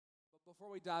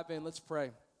Before we dive in, let's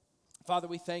pray. Father,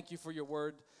 we thank you for your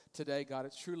word today, God.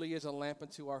 It truly is a lamp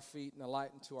unto our feet and a light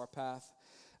unto our path.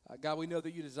 God, we know that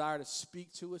you desire to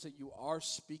speak to us, that you are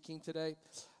speaking today.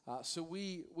 So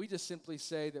we just simply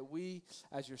say that we,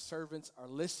 as your servants, are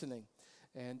listening,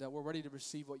 and we're ready to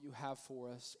receive what you have for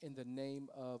us in the name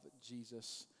of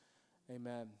Jesus.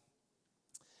 Amen.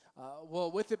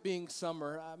 Well, with it being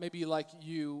summer, maybe like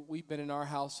you, we've been in our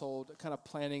household kind of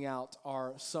planning out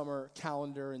our summer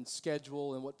calendar and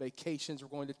schedule and what vacations we're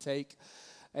going to take.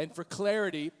 And for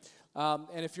clarity, and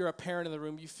if you're a parent in the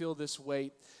room, you feel this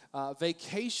weight.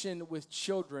 Vacation with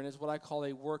children is what I call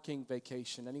a working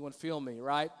vacation. Anyone feel me,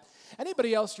 right?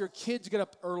 Anybody else, your kids get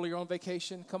up earlier on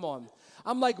vacation? Come on.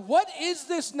 I'm like, what is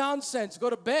this nonsense? Go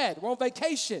to bed. We're on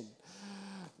vacation.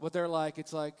 But they're like,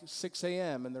 it's like 6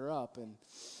 a.m. and they're up and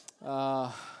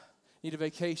need a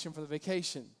vacation for the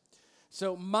vacation.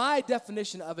 So my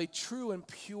definition of a true and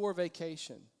pure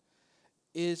vacation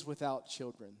is without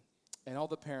children. And all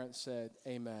the parents said,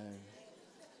 amen.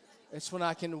 It's when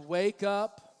I can wake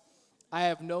up, I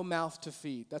have no mouth to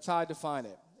feed. That's how I define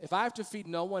it. If I have to feed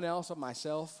no one else but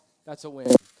myself, that's a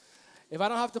win. If I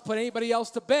don't have to put anybody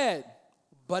else to bed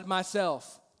but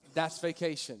myself, that's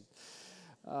vacation.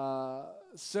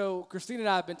 So Christine and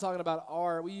I have been talking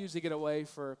about we usually get away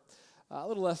for a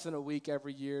little less than a week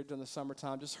every year during the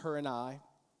summertime, just her and I,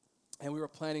 and we were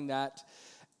planning that.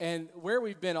 And where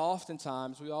we've been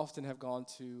oftentimes, we often have gone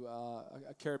to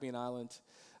a Caribbean island.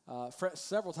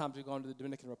 Several times we've gone to the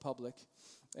Dominican Republic,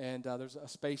 and there's a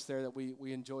space there that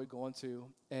we enjoy going to.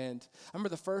 And I remember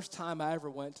the first time I ever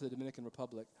went to the Dominican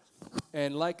Republic,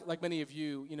 and like many of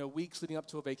you, weeks leading up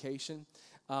to a vacation,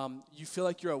 you feel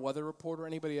like you're a weather reporter.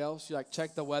 Anybody else? You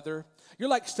check the weather. You're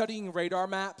like studying radar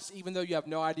maps, even though you have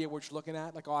no idea what you're looking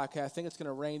at. Like, okay, I think it's going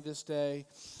to rain this day.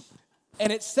 And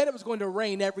it said it was going to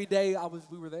rain every day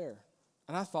we were there.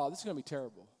 And I thought, this is going to be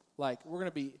terrible. Like, we're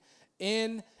going to be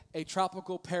in a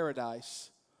tropical paradise,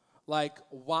 like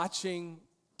watching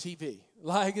TV.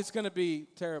 Like, it's going to be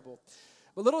terrible.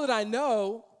 But little did I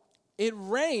know, it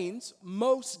rains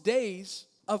most days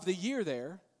of the year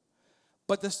there,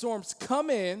 but the storms come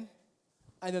in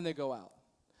and then they go out.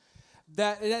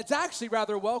 It's actually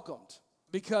rather welcomed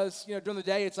because, during the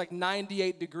day it's like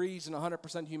 98 degrees and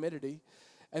 100% humidity.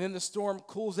 And then the storm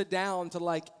cools it down to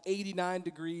like 89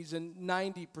 degrees and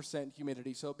 90%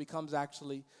 humidity. So it becomes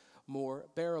actually more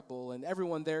bearable. And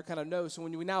everyone there kind of knows. So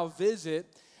when we now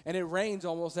visit and it rains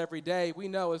almost every day, we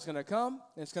know it's going to come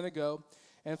and it's going to go.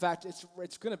 And in fact,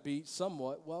 it's going to be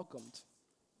somewhat welcomed.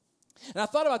 And I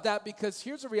thought about that because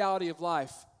here's the reality of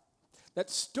life. That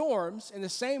storms, in the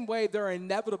same way they're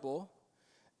inevitable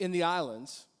in the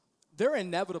islands, they're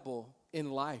inevitable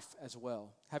in life as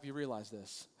well. Have you realized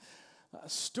this?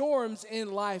 Storms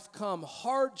in life come,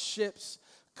 hardships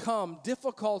come,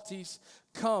 difficulties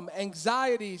come,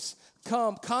 anxieties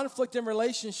come, conflict in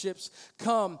relationships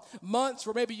come, months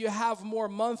where maybe you have more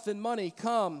month than money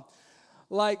come.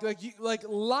 Like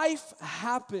life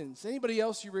happens. Anybody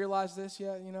else, you realize this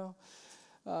yet?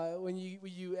 When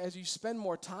you as you spend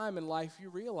more time in life, you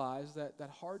realize that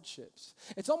hardships.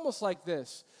 It's almost like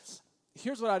this.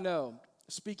 Here's what I know,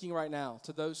 speaking right now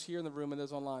to those here in the room and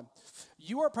those online.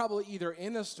 You are probably either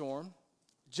in a storm,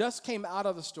 just came out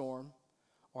of a storm,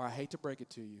 or I hate to break it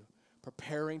to you,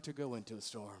 preparing to go into a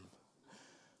storm.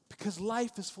 Because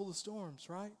life is full of storms,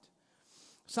 right?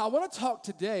 So I want to talk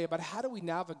today about how do we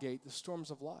navigate the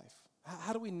storms of life?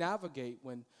 How do we navigate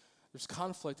when there's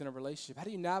conflict in a relationship? How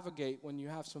do you navigate when you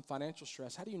have some financial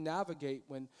stress? How do you navigate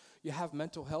when you have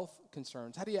mental health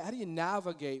concerns? How do you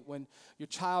navigate when your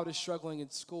child is struggling in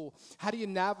school? How do you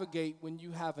navigate when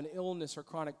you have an illness or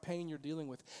chronic pain you're dealing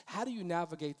with? How do you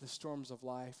navigate the storms of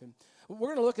life? And we're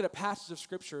going to look at a passage of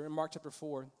Scripture in Mark chapter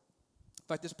 4. In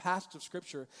fact, this passage of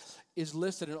Scripture is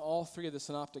listed in all three of the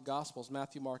Synoptic Gospels,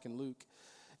 Matthew, Mark, and Luke.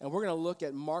 And we're going to look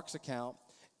at Mark's account,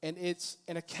 and it's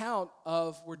an account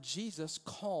of where Jesus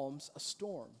calms a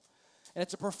storm. And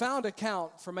it's a profound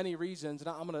account for many reasons, and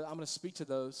I'm going to speak to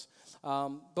those.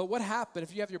 But what happened,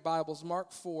 if you have your Bibles,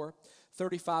 Mark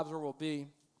 4:35 is where we'll be.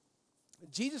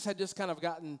 Jesus had just kind of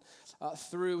gotten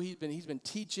through. He's been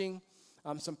teaching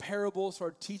some parables,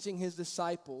 started teaching his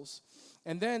disciples.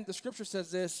 And then the Scripture says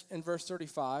this in verse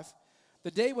 35. The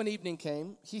day when evening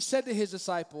came, he said to his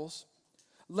disciples,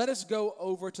 "Let us go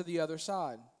over to the other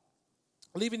side."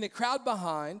 Leaving the crowd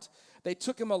behind, they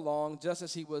took him along just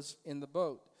as he was in the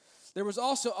boat. There was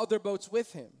also other boats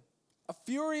with him. A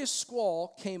furious squall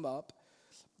came up.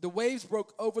 The waves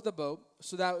broke over the boat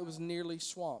so that it was nearly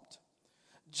swamped.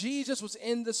 Jesus was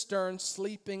in the stern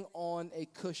sleeping on a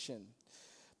cushion.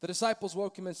 The disciples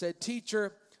woke him and said,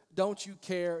 "Teacher, Don't you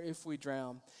care if we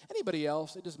drown? Anybody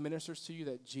else, it just ministers to you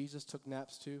that Jesus took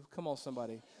naps too? Come on,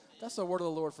 somebody. That's the word of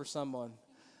the Lord for someone.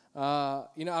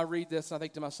 I read this and I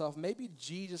think to myself, maybe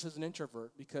Jesus is an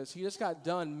introvert because he just got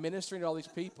done ministering to all these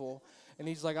people and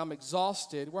he's like, I'm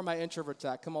exhausted. Where are my introverts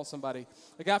at? Come on, somebody.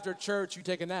 Like after church, you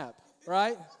take a nap,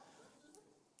 right?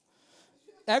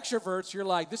 Extroverts, you're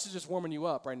like, this is just warming you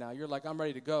up right now. You're like, I'm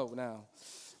ready to go now.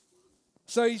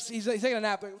 So he's taking a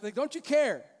nap. Like, don't you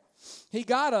care? He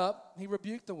got up. He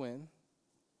rebuked the wind.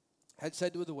 Had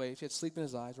said to the waves. He had sleep in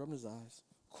his eyes, rubbing his eyes.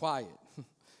 Quiet.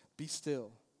 Be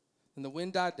still. And the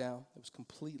wind died down. It was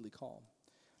completely calm.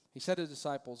 He said to his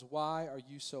disciples, why are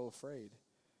you so afraid?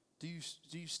 Do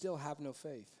you still have no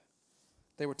faith?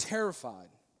 They were terrified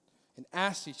and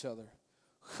asked each other,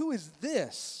 who is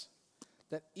this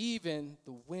that even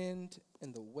the wind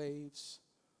and the waves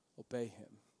obey him?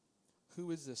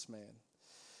 Who is this man?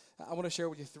 I want to share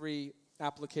with you 3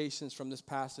 applications from this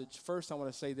passage. First, I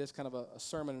want to say this, kind of a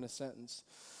sermon in a sentence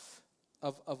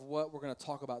of what we're going to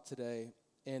talk about today.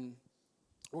 And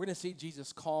we're going to see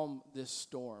Jesus calm this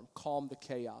storm, calm the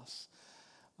chaos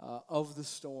of the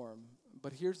storm.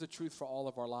 But here's the truth for all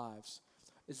of our lives,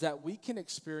 is that we can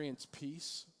experience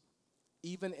peace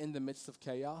even in the midst of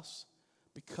chaos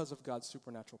because of God's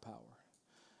supernatural power.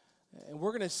 And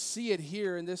we're going to see it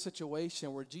here in this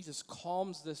situation where Jesus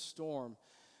calms this storm,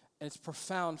 and it's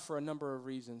profound for a number of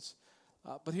reasons.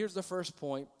 But here's the first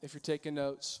point, if you're taking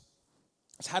notes,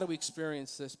 is how do we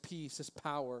experience this peace, this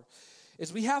power,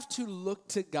 is we have to look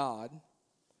to God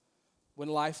when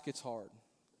life gets hard.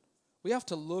 We have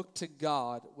to look to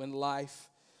God when life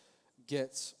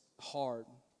gets hard.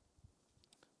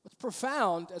 What's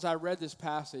profound as I read this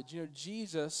passage,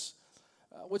 Jesus,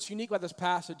 what's unique about this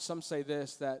passage, some say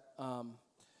this, that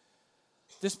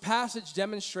this passage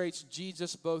demonstrates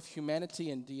Jesus' both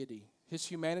humanity and deity. His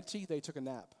humanity, they took a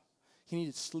nap. He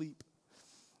needed sleep.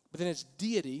 But then his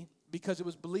deity, because it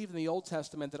was believed in the Old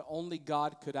Testament that only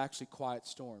God could actually quiet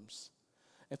storms.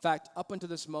 In fact, up until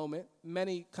this moment,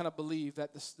 many kind of believe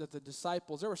that the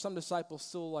disciples, there were some disciples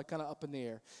still like kind of up in the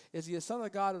air. Is he a son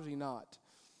of God or is he not?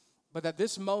 But that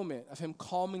this moment of him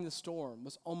calming the storm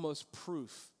was almost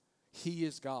proof he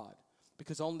is God.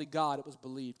 Because only God, it was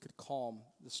believed, could calm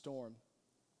the storm.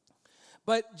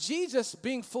 But Jesus,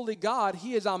 being fully God,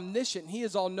 he is omniscient, he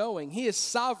is all-knowing, he is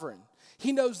sovereign.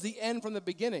 He knows the end from the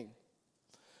beginning.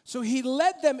 So he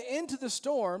led them into the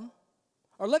storm,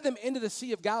 or led them into the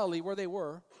Sea of Galilee where they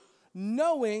were,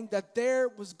 knowing that there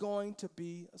was going to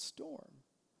be a storm.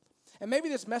 And maybe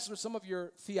this messes with some of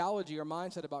your theology or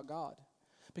mindset about God.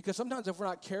 Because sometimes if we're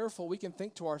not careful, we can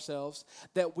think to ourselves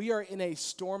that we are in a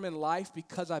storm in life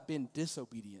because I've been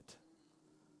disobedient.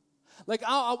 Like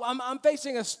I'm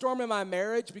facing a storm in my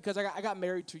marriage because I got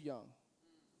married too young.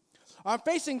 Or I'm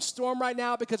facing storm right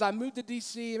now because I moved to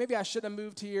D.C. Maybe I shouldn't have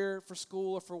moved here for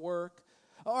school or for work.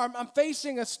 Or I'm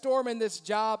facing a storm in this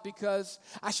job because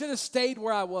I should have stayed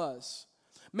where I was.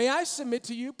 May I submit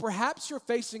to you, perhaps you're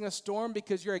facing a storm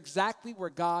because you're exactly where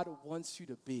God wants you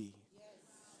to be.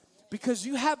 Because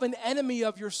you have an enemy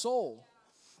of your soul.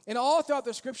 And all throughout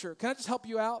the scripture, can I just help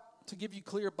you out to give you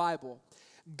clear Bible?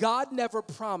 God never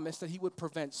promised that he would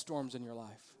prevent storms in your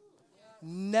life.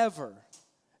 Never.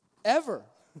 Ever.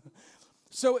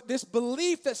 So this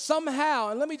belief that somehow,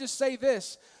 and let me just say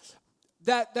this,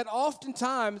 that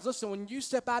oftentimes, listen, when you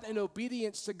step out in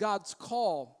obedience to God's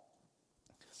call,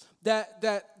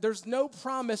 that there's no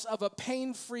promise of a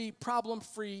pain-free,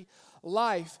 problem-free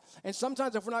life. And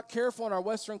sometimes if we're not careful in our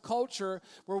Western culture,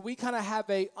 where we kind of have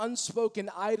a unspoken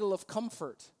idol of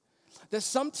comfort, that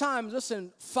sometimes,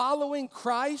 listen, following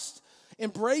Christ,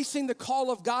 embracing the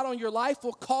call of God on your life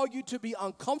will call you to be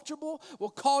uncomfortable, will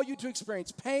call you to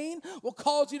experience pain, will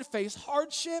cause you to face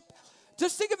hardship.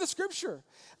 Just think of the scripture.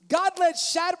 God led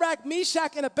Shadrach,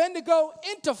 Meshach, and Abednego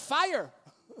into fire.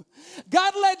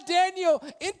 God led Daniel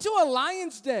into a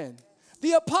lion's den.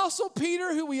 The apostle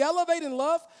Peter, who we elevate and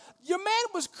love, your man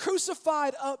was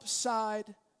crucified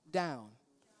upside down.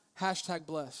 Hashtag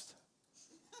blessed.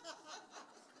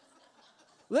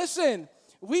 Listen,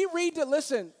 let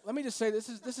me just say this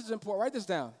is important. Write this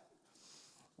down.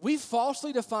 We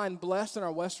falsely define blessed in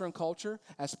our Western culture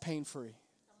as pain-free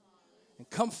and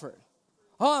comfort.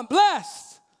 Oh, I'm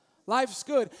blessed. Life's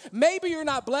good. Maybe you're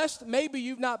not blessed. Maybe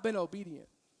you've not been obedient.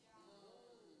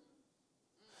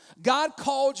 God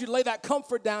called you to lay that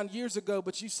comfort down years ago,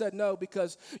 but you said no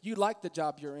because you like the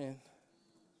job you're in.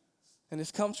 And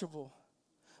it's comfortable.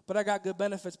 But I got good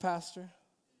benefits, Pastor.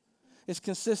 It's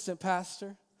consistent,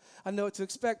 Pastor. I know what to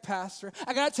expect, Pastor.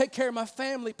 I got to take care of my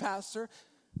family, Pastor.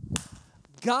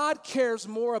 God cares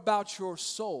more about your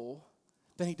soul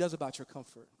than he does about your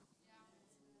comfort.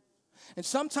 And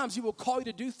sometimes he will call you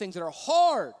to do things that are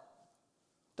hard,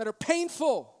 that are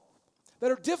painful,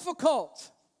 that are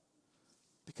difficult.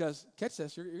 Because, catch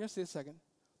this, you're going to see in a second,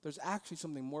 there's actually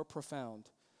something more profound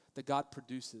that God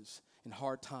produces in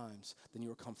hard times than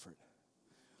your comfort.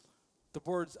 The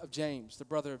words of James, the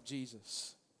brother of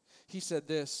Jesus. He said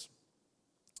this.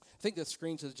 I think the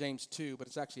screen says James 2, but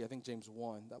it's actually, I think, James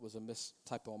 1. That was a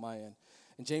mistypo on my end.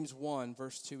 In James 1,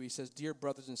 verse 2, he says, "Dear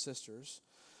brothers and sisters,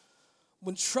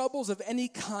 when troubles of any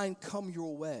kind come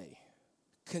your way,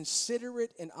 consider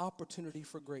it an opportunity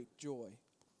for great joy."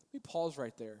 Let me pause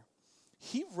right there.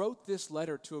 He wrote this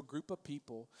letter to a group of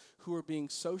people who were being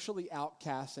socially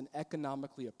outcast and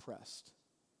economically oppressed.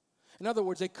 In other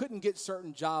words, they couldn't get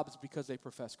certain jobs because they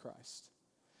professed Christ.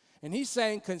 And he's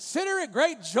saying, consider it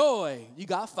great joy. You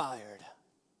got fired.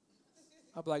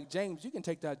 I'd be like, James, you can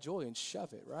take that joy and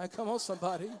shove it, right? Come on,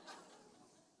 somebody.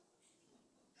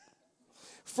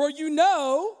 For you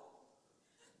know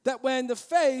that when the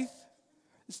faith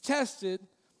is tested,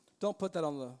 don't put that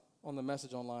on the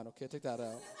message online, okay? Take that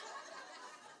out.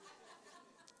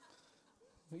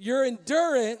 Your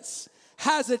endurance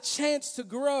has a chance to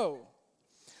grow.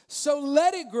 So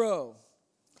let it grow.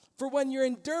 For when your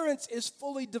endurance is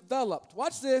fully developed,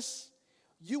 watch this,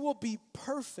 you will be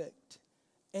perfect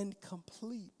and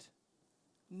complete,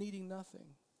 needing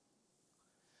nothing.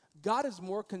 God is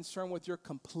more concerned with your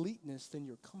completeness than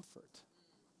your comfort.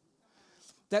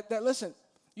 Listen,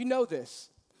 you know this.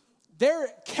 Their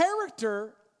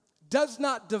character does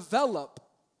not develop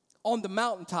on the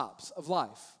mountaintops of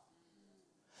life.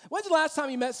 When's the last time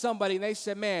you met somebody and they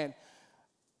said, man,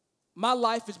 my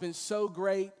life has been so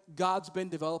great, God's been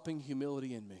developing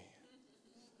humility in me?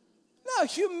 No,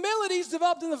 humility is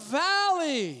developed in the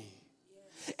valley.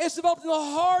 It's developed in the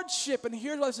hardship. And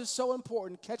here's why this is so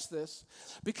important. Catch this.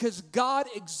 Because God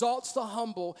exalts the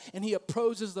humble and he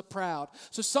opposes the proud.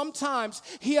 So sometimes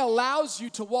he allows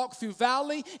you to walk through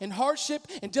valley and hardship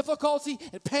and difficulty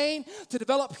and pain to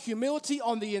develop humility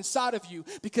on the inside of you.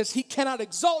 Because he cannot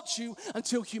exalt you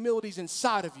until humility is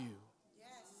inside of you.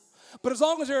 But as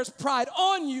long as there is pride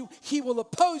on you, he will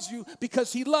oppose you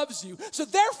because he loves you. So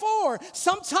therefore,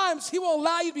 sometimes he will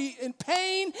allow you to be in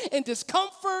pain and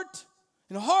discomfort,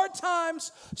 in hard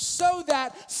times, so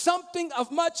that something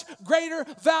of much greater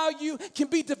value can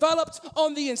be developed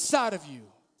on the inside of you.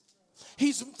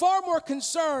 He's far more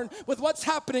concerned with what's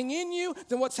happening in you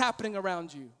than what's happening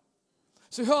around you.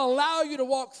 So he'll allow you to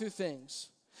walk through things.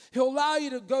 He'll allow you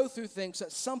to go through things so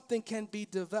that something can be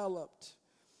developed.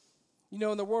 You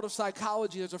know, in the world of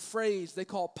psychology, there's a phrase they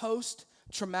call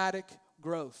post-traumatic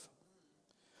growth.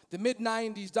 The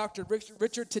mid-90s, Dr.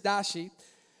 Richard Tadashi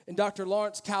and Dr.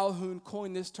 Lawrence Calhoun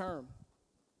coined this term.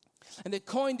 And they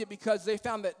coined it because they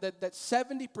found that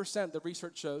 70%, the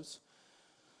research shows,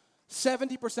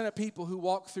 70% of people who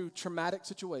walk through traumatic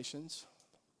situations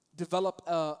develop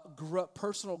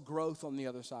personal growth on the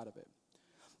other side of it.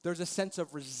 There's a sense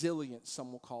of resilience,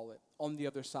 some will call it, on the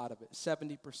other side of it,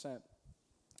 70%.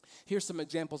 Here's some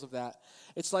examples of that.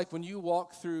 It's like when you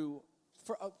walk through,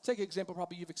 take an example,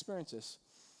 probably you've experienced this.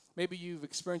 Maybe you've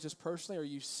experienced this personally or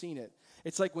you've seen it.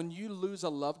 It's like when you lose a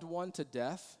loved one to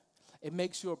death, it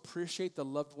makes you appreciate the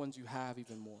loved ones you have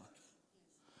even more.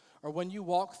 Or when you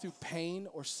walk through pain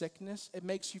or sickness, it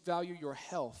makes you value your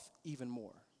health even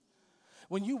more.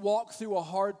 When you walk through a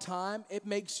hard time, it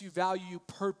makes you value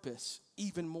purpose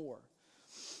even more.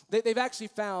 They've actually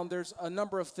found there's a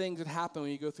number of things that happen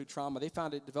when you go through trauma. They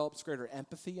found it develops greater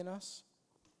empathy in us.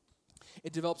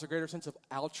 It develops a greater sense of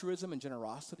altruism and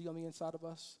generosity on the inside of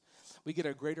us. We get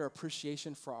a greater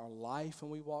appreciation for our life when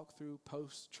we walk through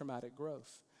post-traumatic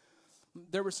growth.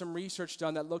 There was some research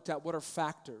done that looked at what are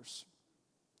factors.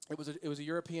 It was a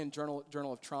European Journal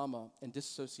of Trauma and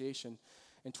Dissociation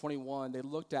in 21. They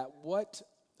looked at what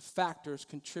factors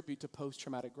contribute to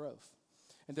post-traumatic growth.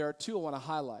 And there are two I want to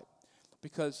highlight,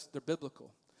 because they're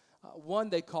biblical. One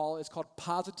it's called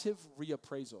positive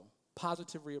reappraisal.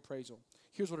 Positive reappraisal.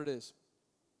 Here's what it is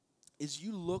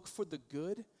you look for the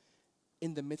good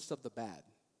in the midst of the bad.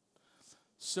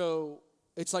 So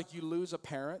it's like you lose a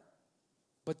parent,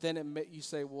 but then you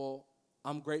say, well,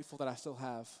 I'm grateful that I still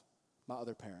have my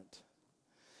other parent.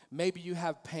 Maybe you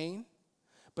have pain,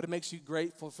 but it makes you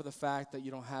grateful for the fact that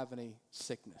you don't have any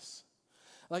sickness.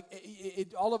 Like,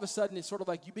 all of a sudden, it's sort of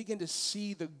like you begin to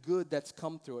see the good that's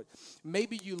come through it.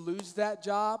 Maybe you lose that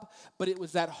job, but it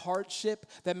was that hardship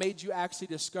that made you actually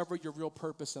discover your real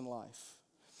purpose in life.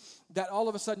 That all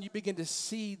of a sudden, you begin to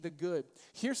see the good.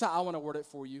 Here's how I want to word it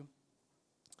for you,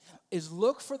 is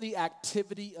look for the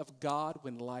activity of God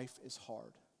when life is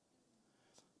hard.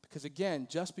 Because again,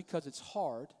 just because it's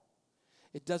hard,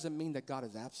 it doesn't mean that God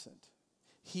is absent.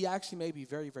 he actually may be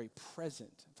very, very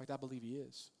present. In fact, I believe he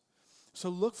is. So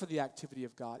look for the activity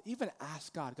of God. Even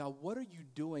ask God, God, what are you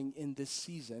doing in this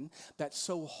season that's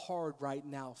so hard right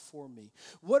now for me?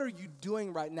 What are you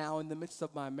doing right now in the midst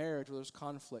of my marriage where there's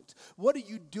conflict? What are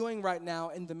you doing right now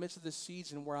in the midst of this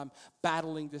season where I'm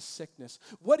battling this sickness?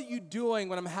 What are you doing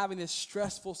when I'm having this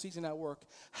stressful season at work?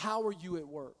 How are you at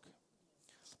work?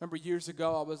 Remember years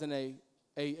ago, I was in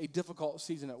a difficult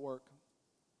season at work.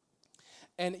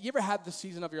 And you ever had the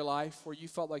season of your life where you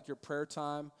felt like your prayer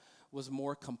time was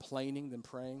more complaining than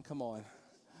praying? Come on.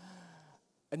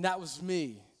 And that was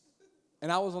me. And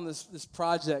I was on this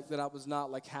project that I was not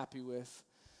like happy with.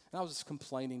 And I was just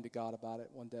complaining to God about it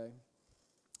one day.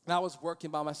 And I was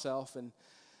working by myself, and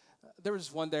there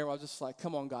was one day where I was just like,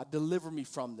 come on, God, deliver me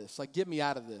from this. Like, get me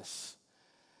out of this.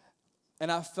 And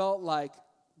I felt like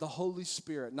the Holy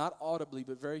Spirit, not audibly,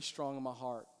 but very strong in my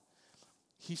heart,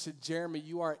 he said, Jeremy,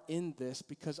 you are in this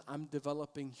because I'm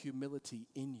developing humility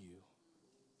in you.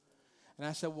 And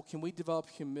I said, well, can we develop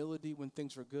humility when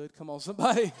things are good? Come on,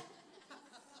 somebody.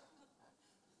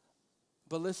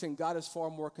 But listen, God is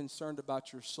far more concerned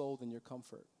about your soul than your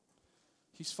comfort.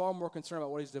 He's far more concerned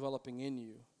about what he's developing in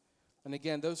you. And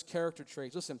again, those character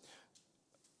traits. Listen,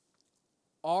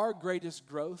 our greatest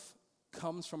growth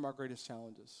comes from our greatest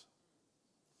challenges.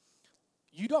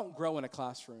 You don't grow in a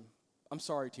classroom. I'm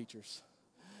sorry, teachers.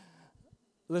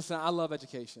 Listen, I love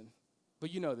education,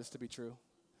 but you know this to be true.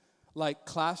 Like,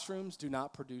 classrooms do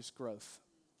not produce growth.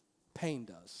 Pain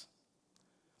does.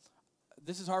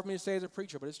 This is hard for me to say as a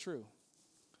preacher, but it's true.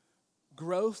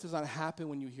 Growth does not happen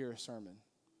when you hear a sermon.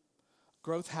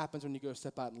 Growth happens when you go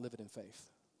step out and live it in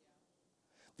faith.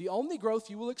 The only growth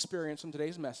you will experience from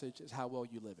today's message is how well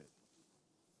you live it.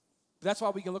 That's why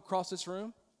we can look across this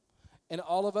room, and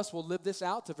all of us will live this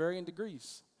out to varying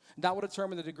degrees. And that will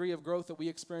determine the degree of growth that we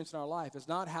experience in our life. It's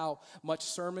not how much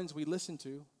sermons we listen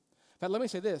to. But let me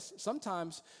say this,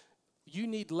 sometimes you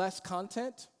need less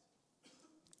content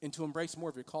and to embrace more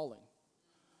of your calling.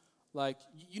 Like,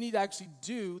 you need to actually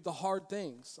do the hard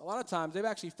things. A lot of times, they've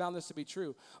actually found this to be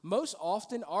true. Most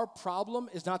often, our problem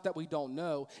is not that we don't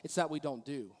know, it's that we don't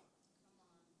do.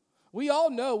 We all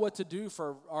know what to do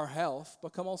for our health,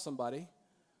 but come on, somebody.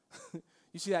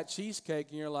 You see that cheesecake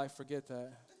and you're like, forget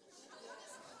that.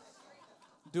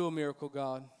 Do a miracle,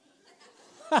 God.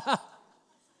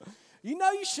 You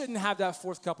know you shouldn't have that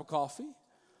fourth cup of coffee,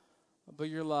 but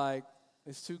you're like,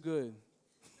 it's too good.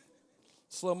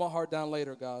 Slow my heart down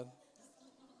later, God.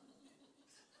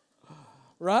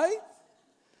 Right?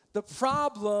 The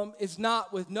problem is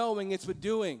not with knowing, it's with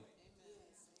doing.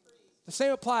 The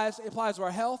same applies to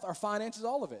our health, our finances,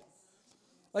 all of it.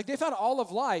 Like, they found all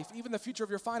of life, even the future of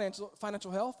your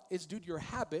financial health, is due to your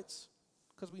habits,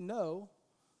 because we know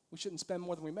we shouldn't spend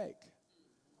more than we make.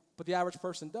 But the average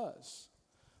person does,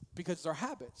 because it's our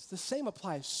habits. The same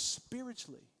applies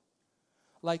spiritually.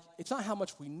 Like, it's not how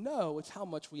much we know, it's how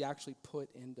much we actually put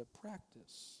into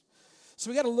practice. So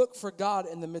we got to look for God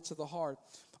in the midst of the hard.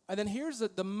 And then here's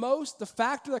the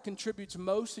factor that contributes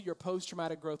most to your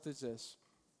post-traumatic growth is this,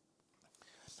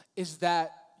 is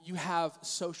that you have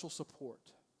social support.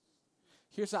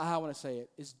 Here's how I want to say it,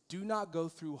 is do not go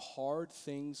through hard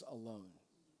things alone.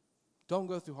 Don't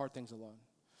go through hard things alone.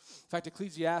 In fact,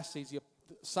 Ecclesiastes,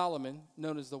 Solomon,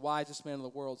 known as the wisest man in the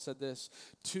world, said this,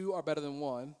 2 are better than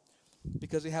 1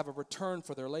 because they have a return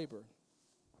for their labor.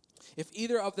 If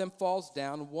either of them falls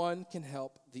down, one can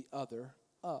help the other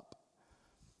up.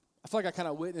 I feel like I kind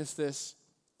of witnessed this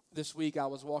week. I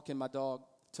was walking my dog,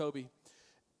 Toby,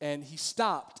 and he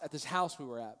stopped at this house we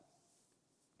were at.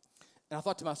 And I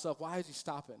thought to myself, why is he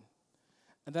stopping?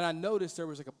 And then I noticed there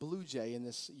was like a blue jay in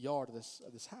this yard of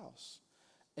this house.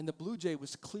 And the blue jay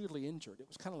was clearly injured. It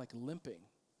was kind of like limping.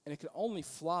 And it could only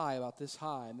fly about this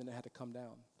high, and then it had to come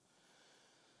down.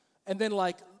 And then,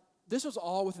 like, this was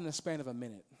all within the span of a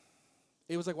minute.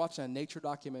 It was like watching a nature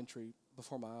documentary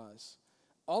before my eyes.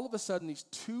 All of a sudden, these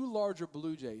 2 larger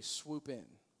blue jays swoop in.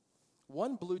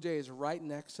 One blue jay is right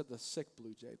next to the sick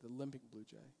blue jay, the limping blue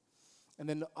jay. And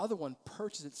then the other one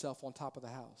perches itself on top of the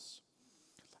house.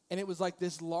 And it was like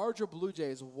this larger blue jay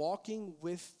is walking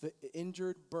with the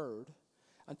injured bird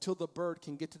until the bird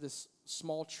can get to this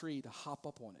small tree to hop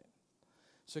up on it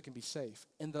so it can be safe.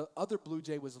 And the other blue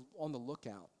jay was on the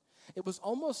lookout. It was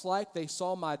almost like they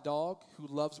saw my dog who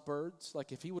loves birds.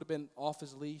 Like, if he would have been off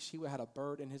his leash, he would have had a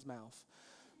bird in his mouth.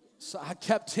 So I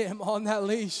kept him on that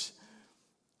leash.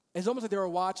 It's almost like they were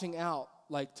watching out,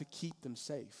 like, to keep them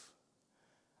safe.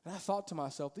 And I thought to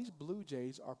myself, these blue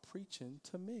jays are preaching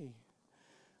to me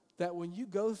that when you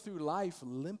go through life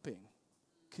limping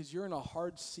because you're in a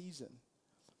hard season,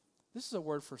 This is a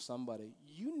word for somebody.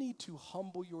 You need to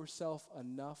humble yourself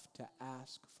enough to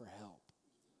ask for help.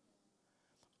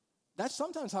 That's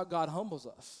sometimes how God humbles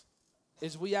us,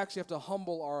 is we actually have to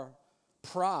humble our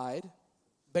pride,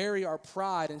 bury our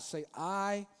pride, and say,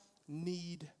 I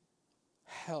need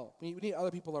help. We need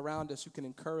other people around us who can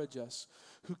encourage us,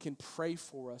 who can pray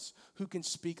for us, who can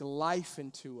speak life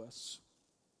into us.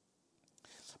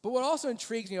 But what also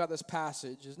intrigues me about this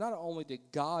passage is not only did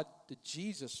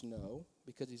Jesus know,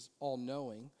 because he's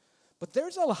all-knowing, but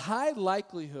there's a high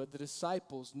likelihood the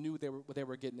disciples knew what they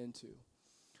were getting into.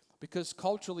 Because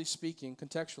culturally speaking,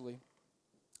 contextually,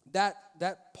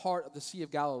 that part of the Sea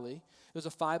of Galilee, it was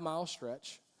a 5-mile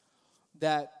stretch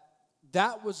that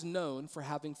was known for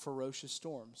having ferocious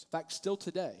storms. In fact, still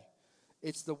today,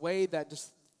 it's the way that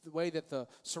the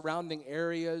surrounding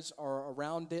areas are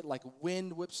around it, like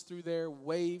wind whips through there,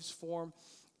 waves form.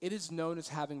 It is known as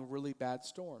having really bad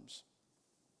storms.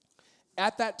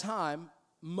 At that time,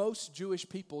 most Jewish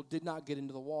people did not get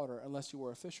into the water unless you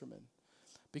were a fisherman,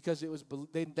 because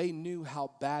they knew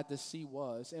how bad the sea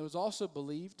was. And it was also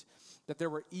believed that there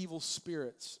were evil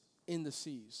spirits in the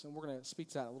seas. And we're going to speak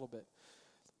to that in a little bit.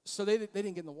 So they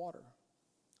didn't get in the water.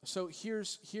 So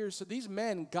so these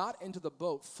men got into the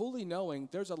boat fully knowing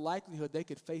there's a likelihood they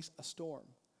could face a storm.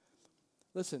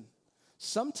 Listen,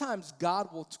 sometimes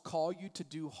God will call you to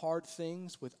do hard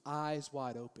things with eyes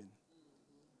wide open.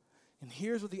 And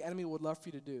here's what the enemy would love for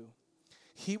you to do.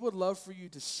 He would love for you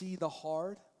to see the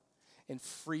hard and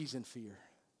freeze in fear.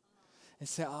 And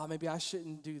say, maybe I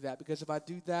shouldn't do that, because if I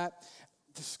do that,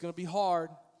 this is going to be hard.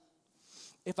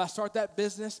 If I start that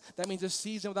business, that means a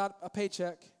season without a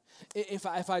paycheck. If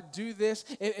I do this,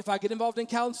 if I get involved in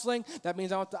counseling, that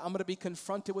means I'm going to be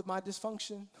confronted with my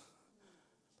dysfunction.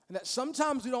 And that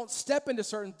sometimes we don't step into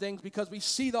certain things because we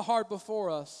see the hard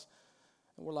before us.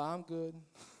 And we're like, I'm good.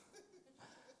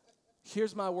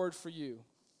 Here's my word for you.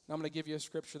 And I'm going to give you a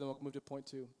scripture, then we'll move to point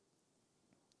 2.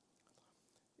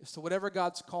 So whatever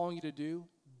God's calling you to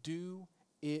do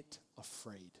it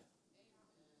afraid.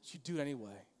 So you do it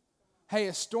anyway. Hey,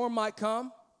 a storm might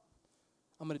come.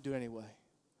 I'm going to do it anyway.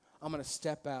 I'm going to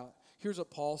step out. Here's what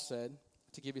Paul said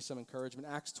to give you some encouragement.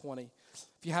 Acts 20.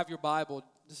 If you have your Bible,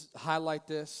 just highlight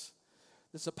this.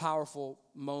 This is a powerful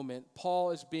moment. Paul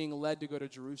is being led to go to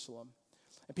Jerusalem.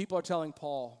 And people are telling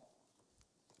Paul,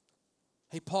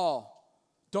 hey, Paul,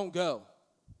 don't go.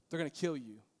 They're going to kill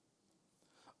you.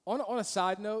 On a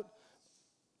side note,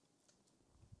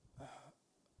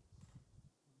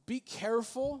 be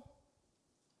careful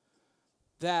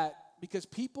that, because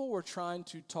people were trying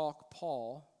to talk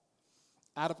Paul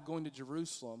out of going to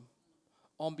Jerusalem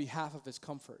on behalf of his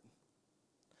comfort.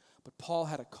 But Paul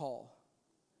had a call.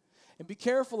 And be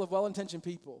careful of well-intentioned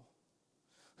people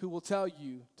who will tell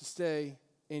you to stay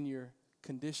in your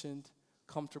conditioned,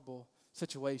 comfortable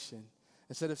situation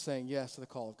instead of saying yes to the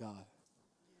call of God.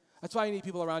 That's why you need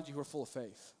people around you who are full of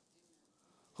faith,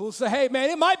 who will say, hey,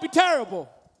 man, it might be terrible,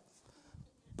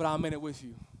 but I'm in it with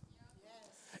you.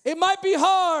 It might be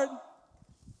hard.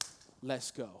 Let's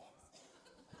go.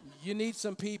 You need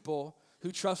some people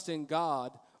who trust in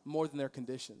God more than their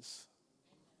conditions,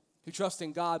 who trust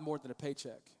in God more than a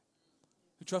paycheck,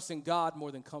 who trust in God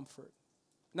more than comfort.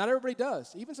 Not everybody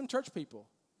does, even some church people.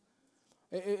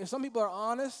 If some people are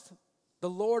honest, the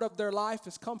Lord of their life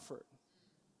is comfort.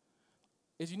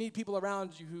 Is you need people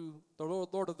around you who the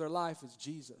Lord of their life is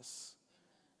Jesus.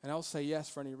 And I'll say yes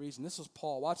for any reason. This is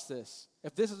Paul. Watch this.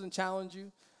 If this doesn't challenge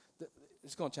you,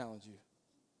 it's going to challenge you.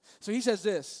 So he says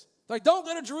this. Like, don't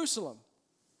go to Jerusalem.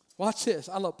 Watch this.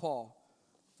 I love Paul.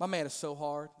 My man is so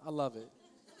hard. I love it.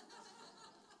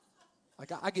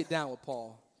 Like, I get down with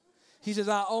Paul. He says,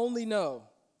 I only know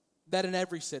that in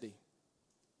every city,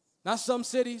 not some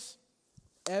cities,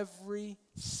 every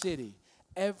city,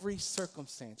 every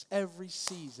circumstance, every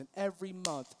season, every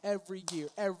month, every year,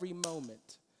 every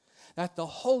moment, that the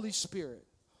Holy Spirit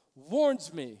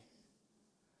warns me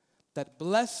that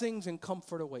blessings and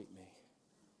comfort await me.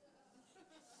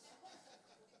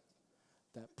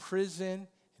 That prison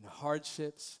and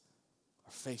hardships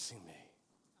are facing me.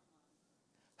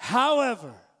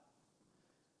 However,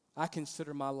 I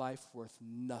consider my life worth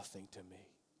nothing to me.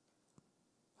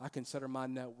 I consider my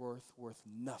net worth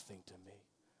nothing to me.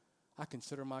 I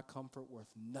consider my comfort worth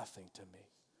nothing to me.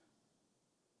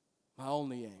 My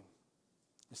only aim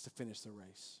is to finish the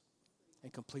race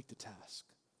and complete the task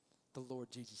the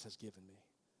Lord Jesus has given me.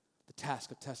 The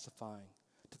task of testifying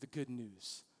to the good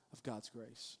news of God's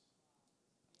grace.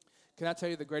 Can I tell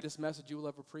you the greatest message you will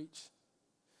ever preach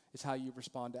is how you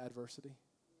respond to adversity?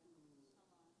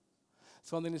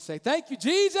 It's one thing to say, thank you,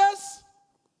 Jesus,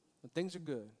 when things are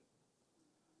good.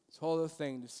 It's a whole other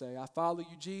thing to say, I follow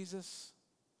you, Jesus,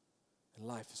 and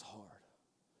life is hard.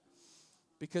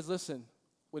 Because listen,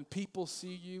 when people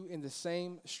see you in the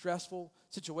same stressful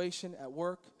situation at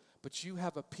work, but you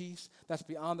have a peace that's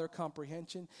beyond their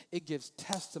comprehension, it gives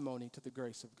testimony to the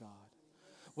grace of God.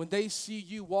 When they see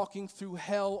you walking through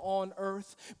hell on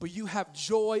earth, but you have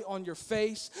joy on your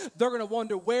face, they're going to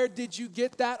wonder, where did you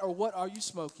get that, or what are you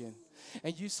smoking?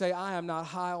 And you say, I am not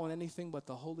high on anything but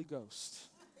the Holy Ghost.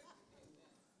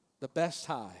 The best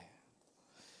high.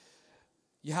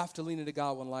 You have to lean into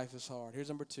God when life is hard. Here's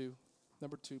number two.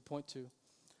 Point two,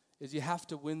 is you have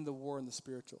to win the war in the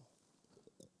spiritual.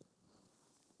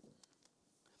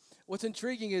 What's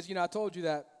intriguing is, I told you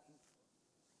that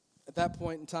at that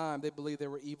point in time, they believed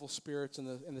there were evil spirits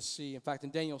in the sea. In fact,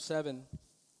 in Daniel 7,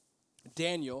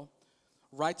 Daniel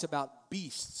writes about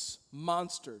beasts,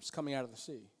 monsters coming out of the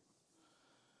sea.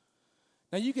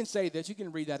 Now, you can say this, you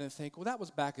can read that and think, well, that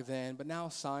was back then, but now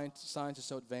science is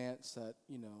so advanced that,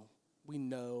 we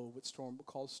know what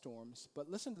cause storms. But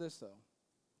listen to this, though.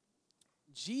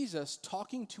 Jesus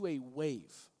talking to a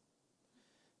wave,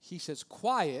 he says,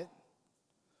 quiet,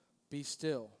 be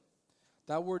still.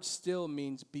 That word still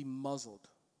means be muzzled.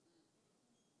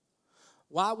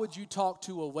 Why would you talk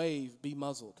to a wave, be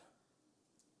muzzled?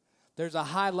 There's a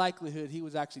high likelihood he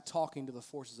was actually talking to the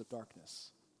forces of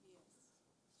darkness.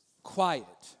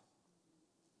 Quiet,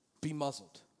 be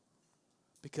muzzled,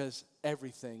 because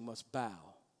everything must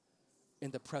bow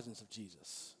in the presence of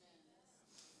Jesus.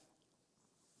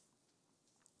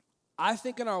 I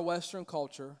think in our Western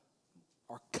culture,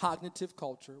 our cognitive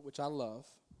culture, which I love,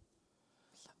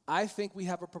 I think we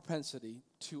have a propensity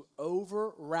to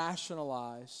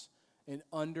over-rationalize and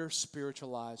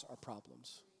under-spiritualize our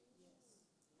problems.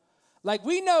 Like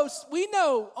we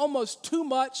know almost too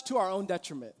much to our own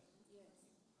detriment.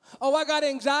 Oh, I got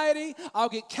anxiety. I'll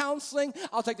get counseling.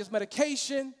 I'll take this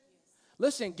medication.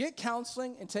 Listen, get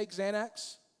counseling and take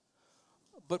Xanax,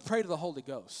 but pray to the Holy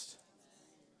Ghost,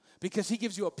 because he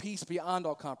gives you a peace beyond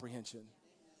all comprehension.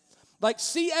 Like,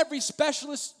 see every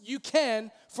specialist you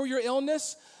can for your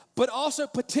illness, but also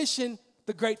petition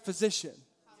the great physician.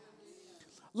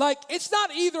 Like, it's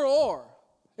not either or.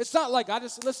 It's not like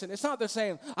it's not they're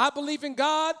saying, I believe in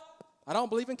God, I don't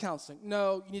believe in counseling.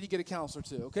 No, you need to get a counselor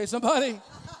too, okay, somebody?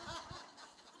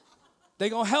 They're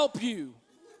going to help you.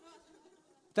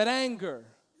 That anger.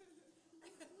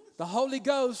 The Holy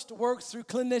Ghost works through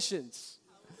clinicians.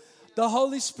 The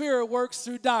Holy Spirit works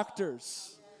through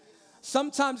doctors.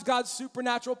 Sometimes God's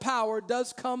supernatural power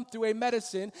does come through a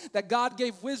medicine that God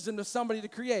gave wisdom to somebody to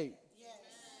create.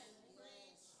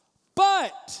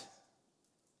 But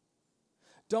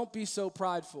don't be so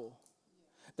prideful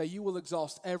that you will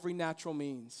exhaust every natural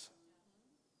means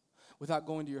without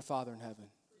going to your Father in heaven.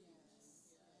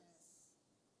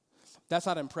 That's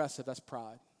not impressive, that's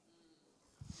pride.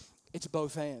 It's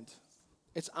both and.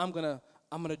 It's I'm gonna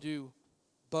do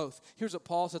both. Here's what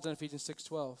Paul says in Ephesians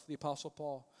 6:12, the Apostle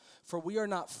Paul. For we are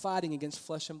not fighting against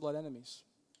flesh and blood enemies.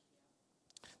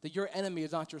 That your enemy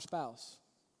is not your spouse.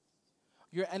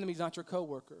 Your enemy is not your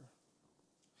coworker.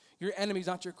 Your enemy is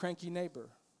not your cranky neighbor.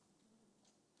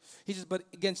 He says, but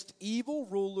against evil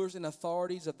rulers and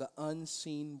authorities of the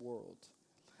unseen world,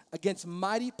 against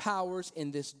mighty powers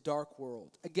in this dark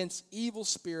world, against evil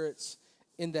spirits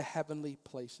in the heavenly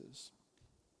places.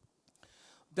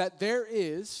 That there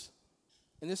is,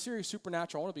 in this series,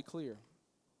 Supernatural, I want to be clear.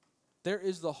 There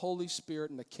is the Holy Spirit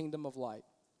and the kingdom of light.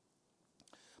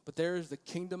 But there is the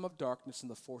kingdom of darkness and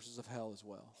the forces of hell as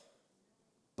well.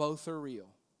 Both are real.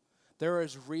 They're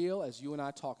as real as you and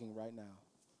I talking right now.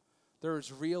 They're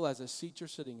as real as a seat you're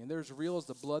sitting in. They're as real as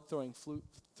the blood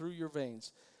through your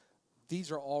veins. These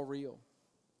are all real.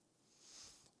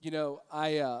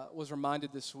 I was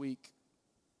reminded this week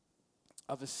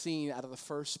of a scene out of the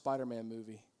first Spider-Man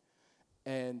movie.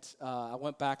 And I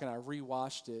went back and I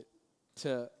rewatched it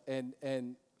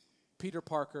and Peter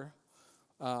Parker,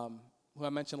 who I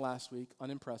mentioned last week,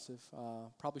 unimpressive.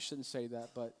 Probably shouldn't say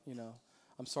that, but,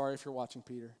 I'm sorry if you're watching,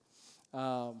 Peter.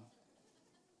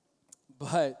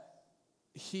 But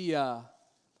he had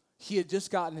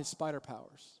just gotten his spider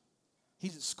powers.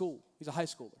 He's at school. He's a high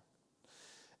schooler.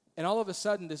 And all of a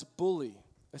sudden, this bully,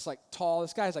 it's like tall.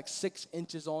 This guy has like 6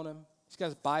 inches on him. He's got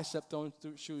his bicep thrown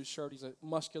through his shirt. He's a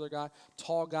muscular guy,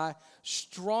 tall guy,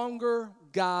 stronger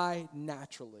guy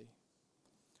naturally.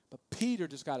 But Peter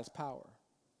just got his power.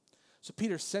 So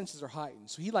Peter's senses are heightened.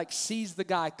 So he sees the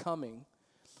guy coming.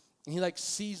 And he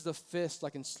sees the fist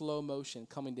in slow motion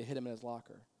coming to hit him in his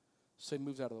locker. So he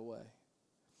moves out of the way.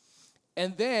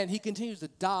 And then he continues to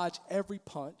dodge every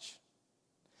punch.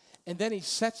 And then he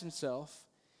sets himself.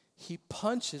 He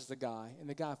punches the guy, and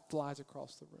the guy flies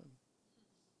across the room.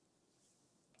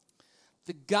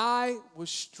 The guy was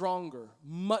stronger,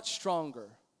 much stronger,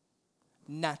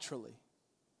 naturally.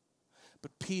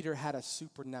 But Peter had a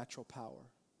supernatural power.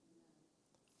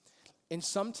 And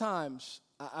sometimes,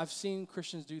 I've seen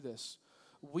Christians do this.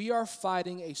 We are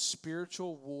fighting a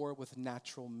spiritual war with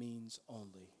natural means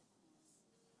only.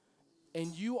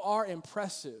 And you are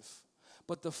impressive,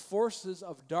 but the forces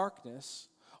of darkness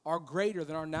are greater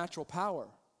than our natural power.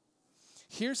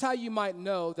 Here's how you might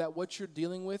know that what you're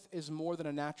dealing with is more than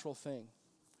a natural thing.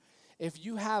 If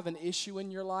you have an issue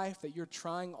in your life that you're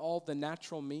trying all the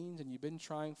natural means and you've been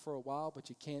trying for a while, but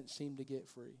you can't seem to get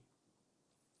free.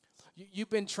 You've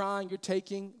been trying, you're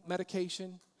taking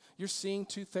medication, you're seeing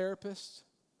 2 therapists,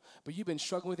 but you've been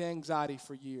struggling with anxiety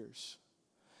for years.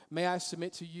 May I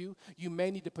submit to you, you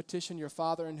may need to petition your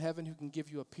Father in heaven who can give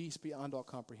you a peace beyond all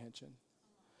comprehension.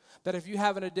 That if you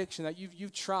have an addiction that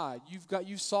you've tried,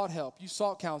 you've sought help, you've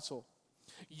sought counsel,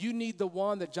 you need the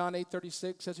one that John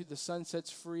 8:36 says, who the Son sets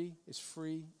free is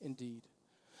free indeed.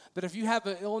 That if you have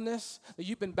an illness that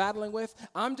you've been battling with,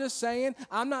 I'm not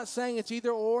saying it's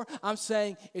either or, I'm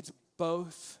saying it's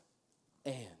both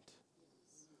and.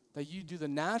 That you do the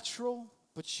natural,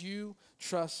 but you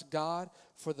trust God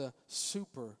for the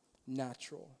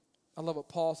supernatural. I love what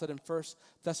Paul said in 1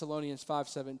 Thessalonians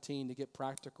 5:17 to get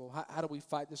practical. How do we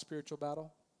fight the spiritual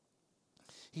battle?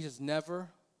 He says, never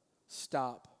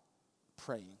stop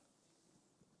praying.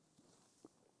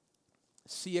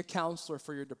 See a counselor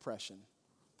for your depression,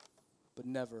 but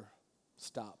never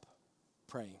stop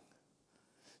praying.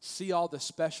 See all the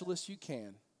specialists you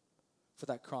can for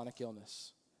that chronic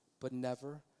illness, but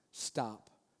never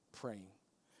stop praying.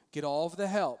 Get all of the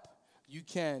help you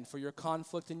can for your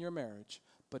conflict in your marriage,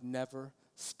 but never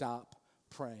stop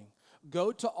praying.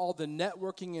 Go to all the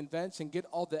networking events and get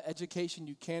all the education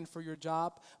you can for your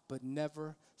job, but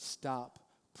never stop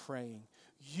praying.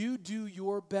 You do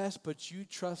your best, but you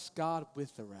trust God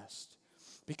with the rest.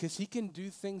 Because he can do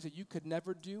things that you could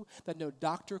never do, that no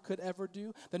doctor could ever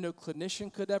do, that no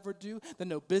clinician could ever do, that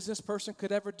no business person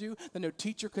could ever do, that no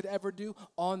teacher could ever do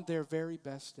on their very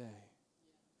best day.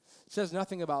 It says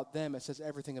nothing about them, it says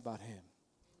everything about him.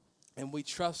 And we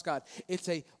trust God. It's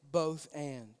a both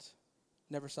and.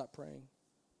 Never stop praying.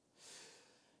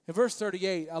 In verse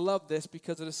 38, I love this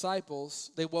because the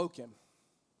disciples, they woke him.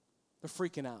 They're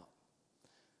freaking out.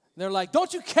 They're like,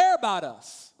 don't you care about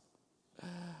us?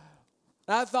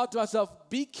 And I thought to myself,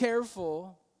 be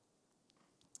careful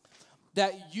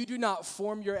that you do not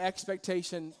form your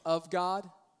expectation of God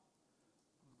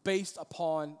based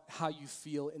upon how you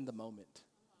feel in the moment.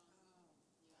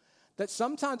 That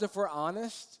sometimes, if we're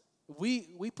honest,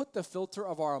 we put the filter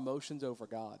of our emotions over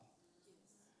God.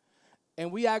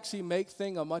 And we actually make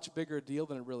things a much bigger deal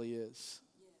than it really is.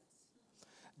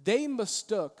 They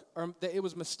mistook, or it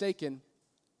was mistaken,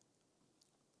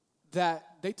 that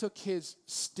they took his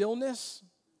stillness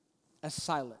as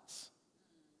silence.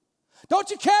 Don't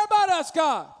you care about us,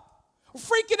 God? We're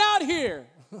freaking out here.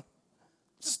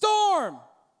 It's a storm.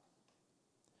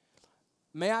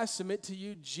 May I submit to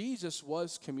you, Jesus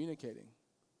was communicating.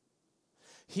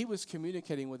 He was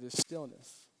communicating with his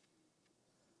stillness.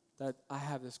 That I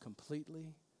have this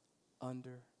completely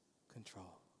under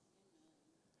control.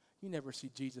 You never see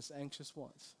Jesus anxious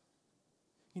once.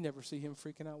 You never see him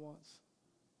freaking out once.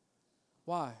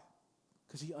 Why?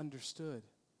 Because he understood.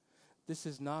 This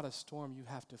is not a storm you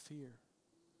have to fear.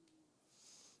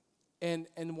 And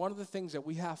one of the things that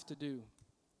we have to do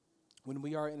when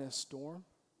we are in a storm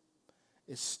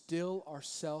is still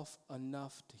ourselves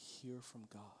enough to hear from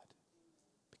God.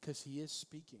 Because he is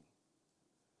speaking.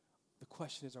 The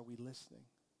question is, are we listening?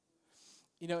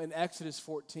 You know, in Exodus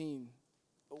 14,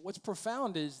 what's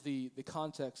profound is the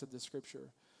context of the scripture.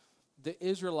 The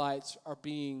Israelites are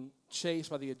being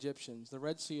chased by the Egyptians. The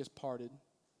Red Sea is parted,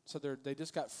 so they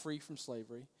just got free from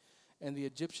slavery, and the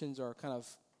Egyptians are kind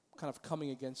of coming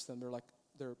against them.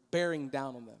 They're bearing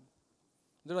down on them.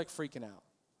 They're like freaking out.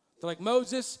 They're like,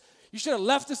 Moses, you should have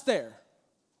left us there.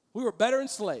 We were better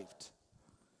enslaved.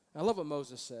 And I love what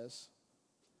Moses says.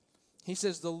 He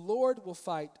says, the Lord will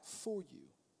fight for you.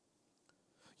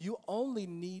 You only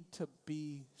need to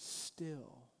be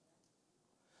still.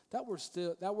 That word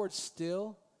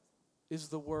still is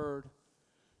the word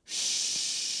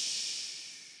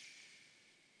shh.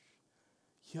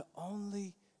 You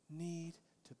only need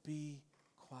to be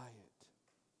quiet.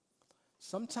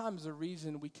 Sometimes the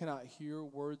reason we cannot hear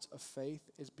words of faith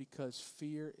is because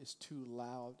fear is too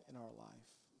loud in our life.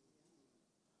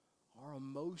 Our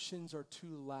emotions are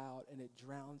too loud and it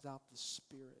drowns out the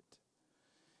Spirit.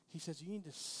 He says you need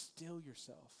to still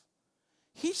yourself.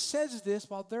 He says this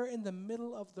while they're in the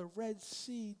middle of the Red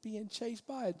Sea being chased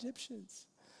by Egyptians.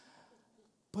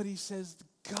 But he says,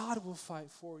 God will fight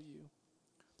for you.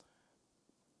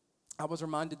 I was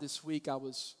reminded this week, I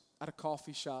was at a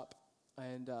coffee shop,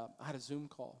 and I had a Zoom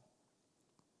call.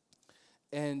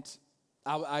 And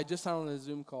I just signed on a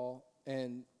Zoom call,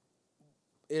 and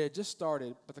it had just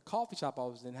started, but the coffee shop I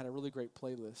was in had a really great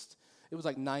playlist. It was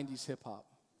like 90s hip-hop.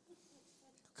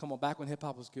 Come on, back when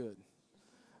hip-hop was good.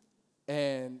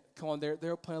 And come on, they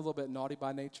were playing a little bit Naughty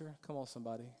by Nature. Come on,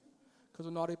 somebody. Because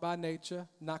we're naughty by nature,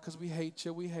 not because we hate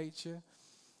you.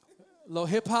 Little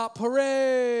hip-hop,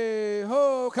 hooray,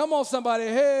 ho, come on, somebody,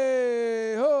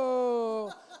 hey,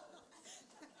 ho.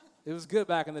 It was good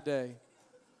back in the day.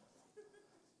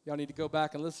 Y'all need to go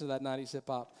back and listen to that 90s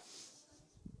hip-hop.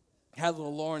 Had a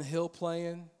little Lauryn Hill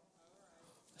playing.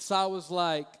 So I was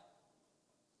like,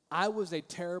 I was a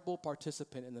terrible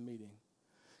participant in the meeting.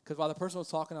 Because while the person was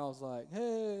talking, I was like,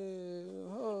 hey,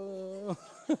 oh.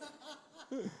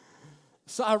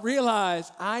 So I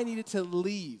realized I needed to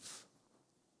leave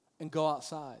and go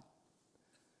outside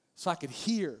so I could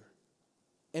hear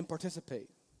and participate.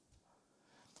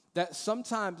 That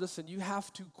sometimes, listen, you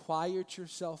have to quiet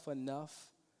yourself enough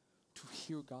to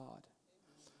hear God.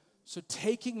 So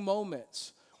taking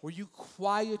moments where you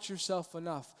quiet yourself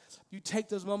enough, you take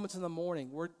those moments in the morning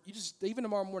where you just, even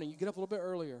tomorrow morning, you get up a little bit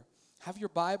earlier, have your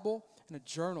Bible and a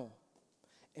journal,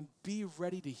 and be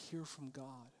ready to hear from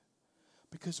God.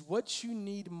 Because what you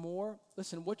need more,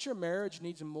 listen, what your marriage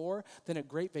needs more than a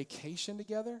great vacation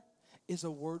together is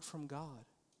a word from God.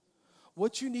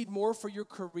 What you need more for your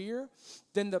career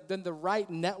than the right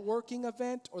networking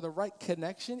event or the right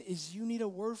connection is you need a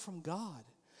word from God.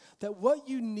 That what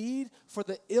you need for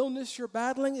the illness you're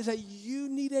battling is that you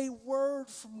need a word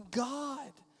from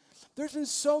God. There's been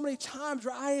so many times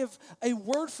where a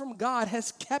word from God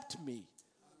has kept me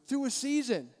through a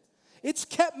season. It's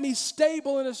kept me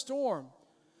stable in a storm.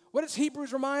 What does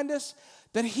Hebrews remind us?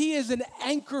 That he is an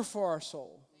anchor for our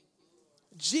soul.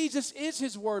 Jesus is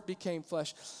his word became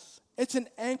flesh. It's an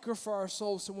anchor for our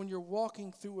soul. So when you're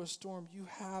walking through a storm, you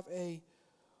have a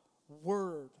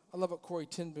word. I love what Corey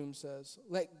ten Boom says.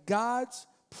 Let God's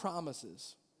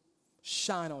promises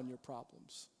shine on your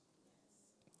problems.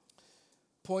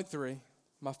 Point 3,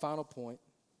 my final point,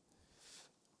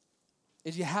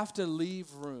 is you have to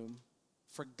leave room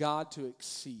for God to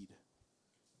exceed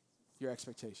your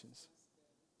expectations.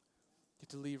 You have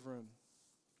to leave room.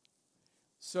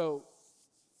 So,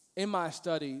 in my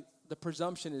study, the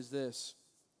presumption is this,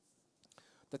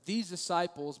 that these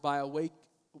disciples, by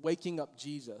waking up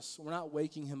Jesus, were not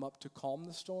waking him up to calm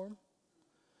the storm.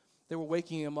 They were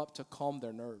waking him up to calm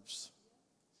their nerves.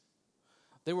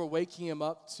 They were waking him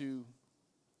up to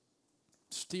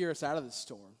steer us out of this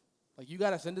storm. Like, you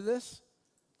got us into this,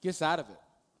 get us out of it.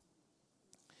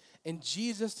 And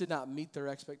Jesus did not meet their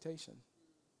expectation.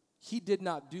 He did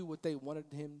not do what they wanted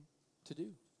him to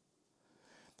do.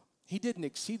 He didn't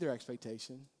exceed their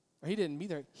expectation, or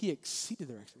he exceeded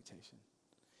their expectation.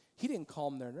 He didn't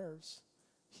calm their nerves.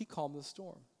 He calmed the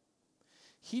storm.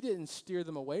 He didn't steer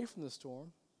them away from the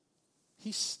storm.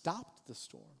 He stopped the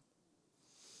storm.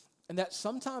 And that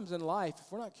sometimes in life,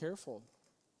 if we're not careful,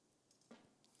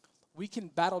 we can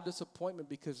battle disappointment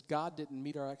because God didn't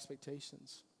meet our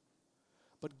expectations.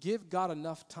 But give God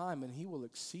enough time and he will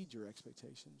exceed your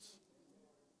expectations.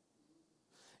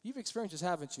 You've experienced this,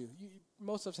 haven't you?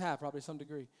 Most of us have, probably to some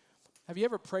degree. Have you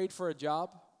ever prayed for a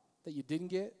job that you didn't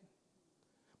get,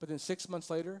 but then 6 months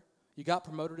later, you got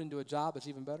promoted into a job that's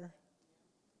even better?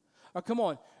 Or come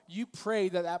on, you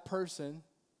prayed that that person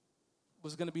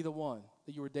was going to be the one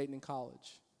that you were dating in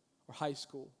college or high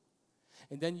school.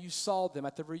 And then you saw them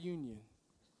at the reunion.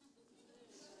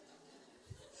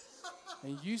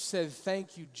 And you said,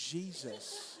 thank you,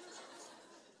 Jesus.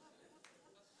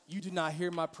 You did not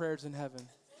hear my prayers in heaven.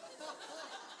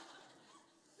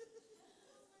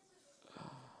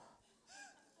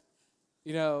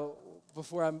 You know,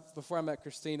 before I met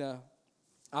Christina,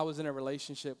 I was in a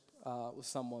relationship with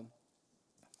someone.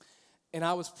 And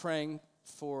I was praying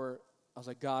I was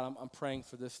like, God, I'm praying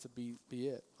for this to be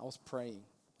it. I was praying,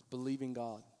 believing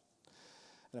God.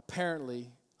 And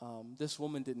apparently, this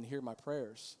woman didn't hear my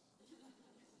prayers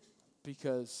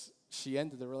because she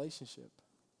ended the relationship.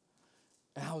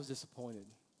 And I was disappointed.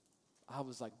 I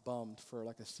was like bummed for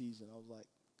like a season. I was like,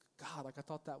 God, like I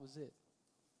thought that was it.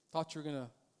 Thought you were going to.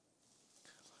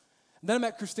 And then I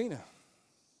met Christina.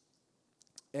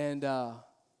 And,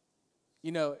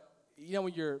 you know,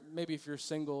 when maybe if you're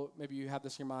single, maybe you have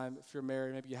this in your mind. If you're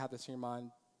married, maybe you have this in your mind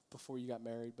before you got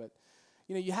married. But,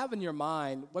 you know, you have in your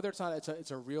mind, whether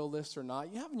it's a real list or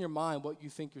not, you have in your mind what you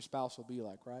think your spouse will be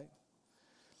like, right?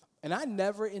 And I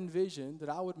never envisioned that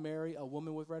I would marry a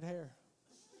woman with red hair.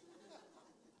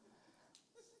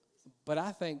 But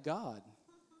I thank God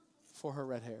for her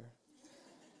red hair.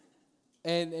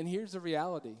 And here's the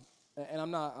reality, and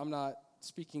I'm not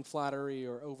speaking flattery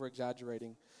or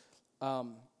over-exaggerating.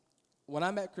 When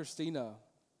I met Christina,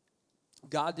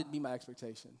 God didn't meet my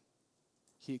expectation.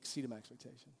 He exceeded my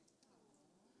expectation.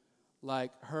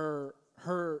 Like her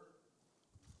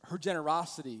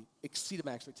generosity exceeded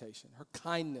my expectation. Her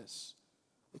kindness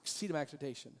exceeded my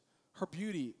expectation. Her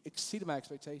beauty exceeded my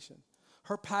expectation.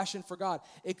 Her passion for God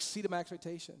exceeded my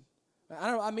expectation.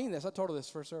 I mean this. I told her this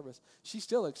first service. She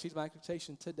still exceeds my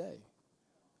expectation today.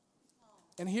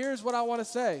 And here's what I want to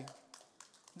say.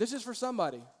 This is for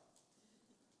somebody.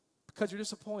 Because you're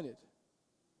disappointed.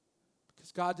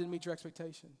 Because God didn't meet your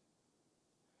expectation.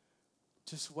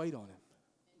 Just wait on him.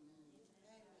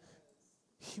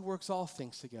 He works all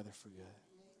things together for good.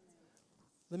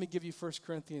 Let me give you 1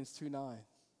 Corinthians 2:9.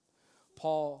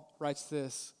 Paul writes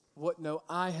this, what no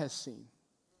eye has seen,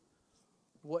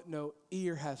 what no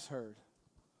ear has heard,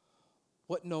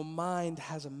 what no mind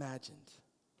has imagined,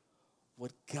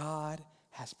 what God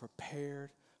has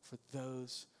prepared for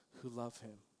those who love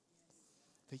him.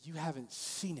 That you haven't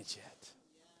seen it yet.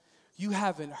 You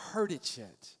haven't heard it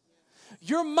yet.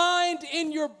 Your mind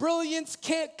in your brilliance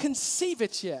can't conceive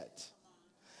it yet.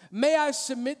 May I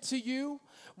submit to you,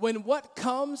 when what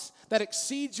comes that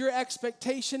exceeds your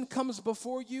expectation comes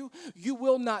before you, you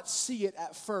will not see it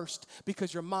at first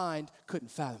because your mind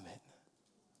couldn't fathom it.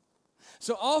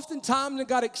 So oftentimes when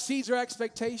God exceeds our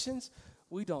expectations,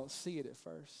 we don't see it at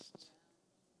first.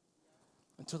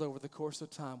 Until over the course of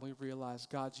time, we realize,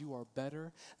 God, you are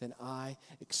better than I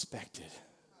expected.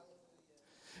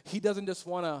 He doesn't just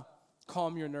want to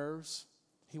calm your nerves.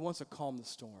 He wants to calm the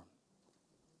storm.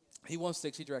 He wants to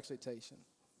exceed your expectation.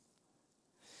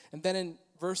 And then in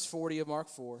verse 40 of Mark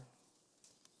 4,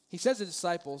 he says to the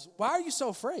disciples, why are you so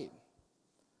afraid?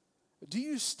 Do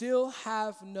you still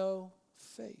have no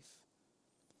faith?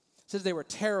 It says they were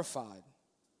terrified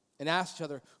and asked each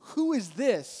other, who is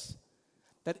this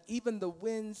that even the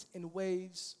winds and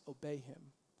waves obey him?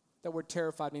 That word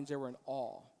terrified means they were in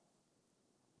awe.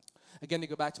 Again, to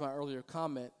go back to my earlier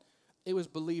comment, it was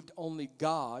believed only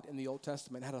God in the Old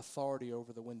Testament had authority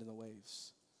over the wind and the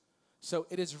waves. So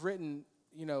it is written,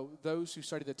 those who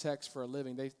study the text for a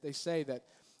living, they say that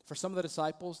for some of the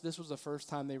disciples, this was the first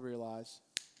time they realized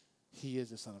he is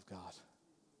the Son of God.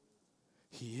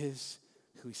 He is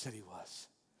who he said he was.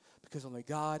 Because only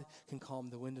God can calm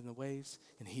the wind and the waves,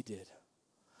 and he did.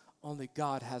 Only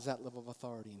God has that level of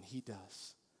authority, and he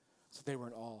does. So they were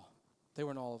in awe. They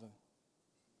were in awe of him.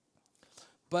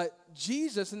 But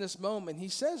Jesus, in this moment, he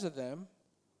says to them,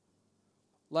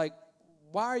 why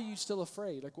are you still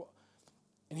afraid?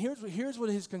 And here's what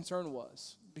his concern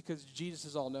was, because Jesus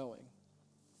is all-knowing.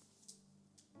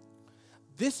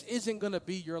 This isn't going to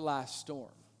be your last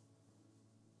storm.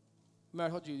 Remember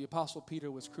I told you the Apostle Peter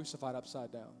was crucified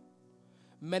upside down.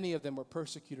 Many of them were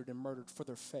persecuted and murdered for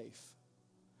their faith.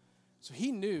 So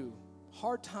he knew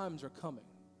hard times are coming.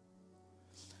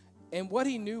 And what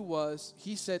he knew was,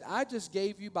 he said, I just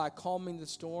gave you, by calming the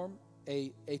storm,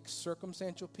 a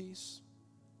circumstantial peace.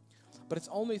 But it's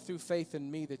only through faith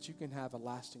in me that you can have a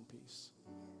lasting peace.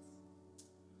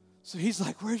 So he's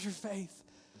like, where's your faith?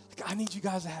 I need you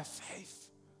guys to have faith.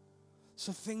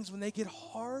 So things, when they get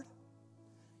hard,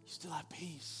 you still have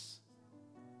peace.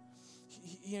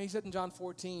 He said in John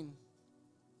 14,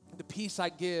 the peace I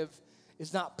give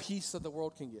is not peace that the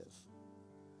world can give.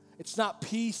 It's not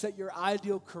peace that your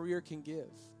ideal career can give.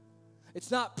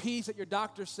 It's not peace that your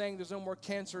doctor's saying there's no more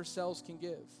cancer cells can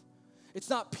give. It's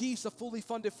not peace a fully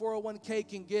funded 401k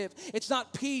can give. It's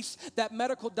not peace that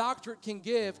medical doctorate can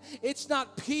give. It's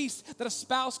not peace that a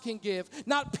spouse can give.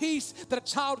 Not peace that a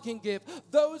child can give.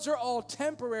 Those are all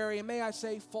temporary and, may I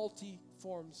say, faulty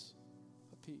forms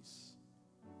of peace.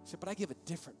 He said, but I give a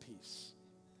different peace.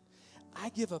 I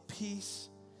give a peace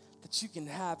that you can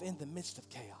have in the midst of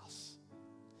chaos,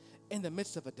 in the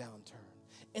midst of a downturn,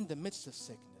 in the midst of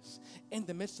sickness, in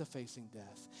the midst of facing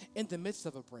death, in the midst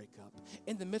of a breakup,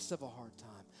 in the midst of a hard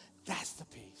time. That's the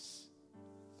peace.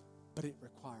 But it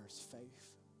requires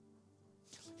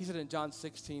faith. He said in John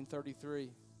 16:33,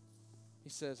 he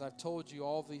says, I've told you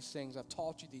all these things. I've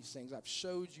taught you these things. I've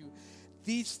showed you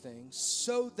these things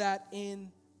so that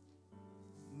in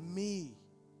me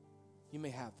you may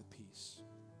have the peace.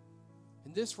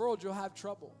 In this world you'll have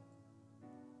trouble.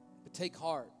 But take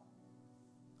heart.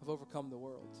 I've overcome the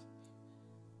world.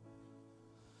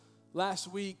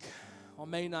 Last week, on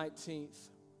May 19th,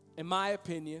 in my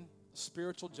opinion, the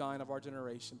spiritual giant of our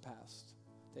generation passed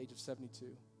at the age of 72.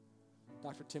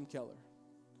 Dr. Tim Keller.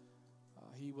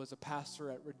 He was a pastor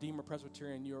at Redeemer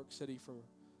Presbyterian in New York City for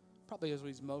probably what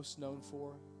he's most known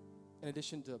for. in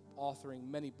addition to authoring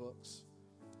many books,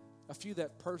 a few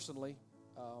that personally,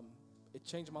 it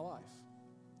changed my life.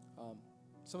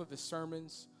 Some of his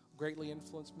sermons greatly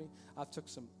influenced me. I've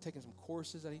taken some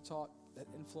courses that he taught that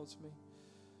influenced me.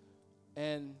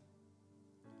 And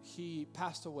he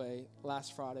passed away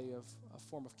last Friday of a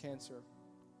form of cancer.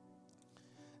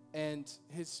 And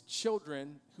his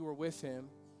children who were with him,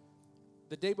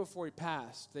 the day before he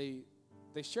passed, they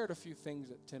shared a few things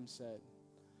that Tim said.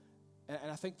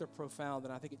 And I think they're profound,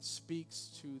 and I think it speaks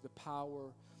to the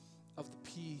power of the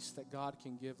peace that God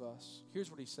can give us. Here's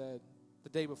what he said the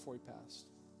day before he passed.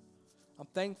 I'm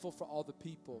thankful for all the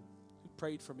people who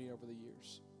prayed for me over the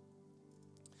years.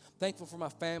 I'm thankful for my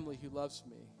family who loves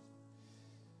me.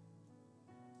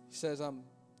 He says, I'm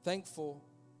thankful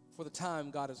for the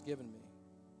time God has given me.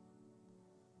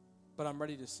 But I'm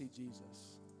ready to see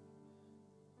Jesus.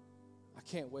 I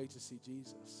can't wait to see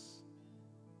Jesus.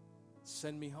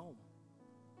 Send me home.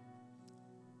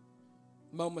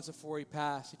 Moments before he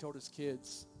passed, he told his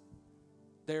kids,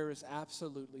 there is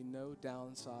absolutely no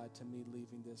downside to me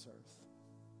leaving this earth.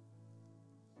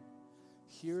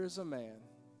 Here is a man,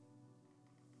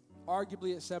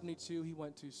 arguably at 72, he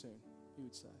went too soon, he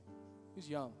would say. He was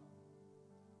young.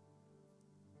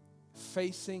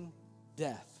 Facing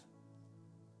death.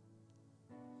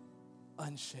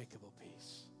 Unshakable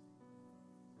peace.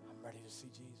 I'm ready to see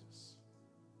Jesus.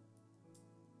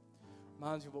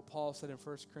 Reminds me of what Paul said in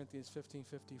 1 Corinthians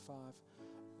 15:55.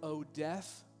 O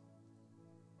death,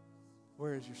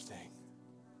 where is your sting?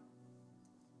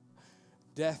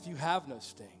 Death, you have no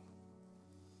sting.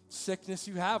 Sickness,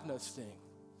 you have no sting.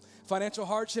 Financial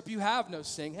hardship, you have no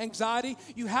sting. Anxiety,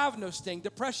 you have no sting.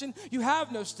 Depression, you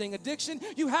have no sting. Addiction,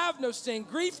 you have no sting.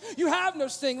 Grief, you have no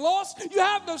sting. Loss, you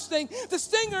have no sting. The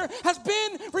stinger has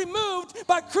been removed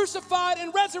by crucified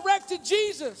and resurrected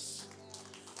Jesus.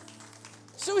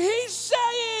 So he's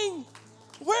saying,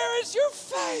 where is your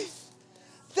faith?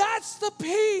 That's the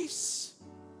peace.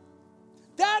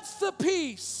 That's the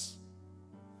peace.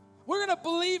 We're going to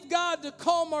believe God to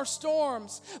calm our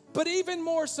storms. But even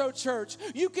more so, church,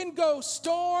 you can go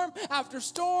storm after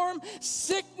storm,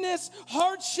 sickness,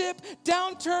 hardship,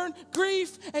 downturn,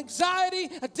 grief, anxiety,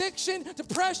 addiction,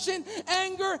 depression,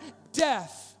 anger,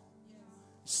 death.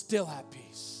 Still have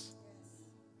peace.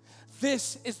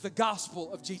 This is the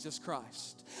gospel of Jesus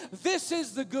Christ. This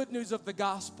is the good news of the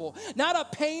gospel. Not a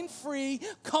pain-free,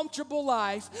 comfortable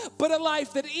life, but a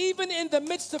life that even in the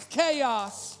midst of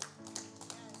chaos,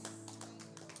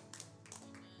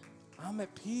 I'm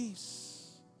at peace.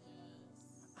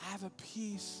 I have a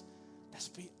peace that's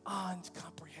beyond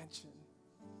comprehension.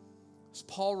 As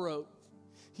Paul wrote,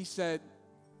 he said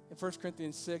in 1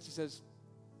 Corinthians 6, he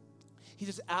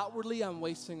says, outwardly I'm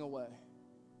wasting away,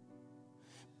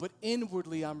 but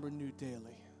inwardly I'm renewed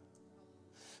daily.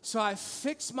 So I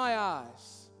fix my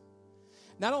eyes,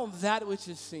 not on that which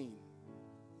is seen,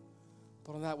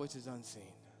 but on that which is unseen,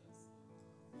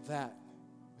 that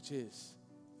which is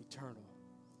eternal.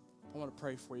 I want to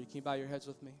pray for you. Can you bow your heads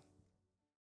with me?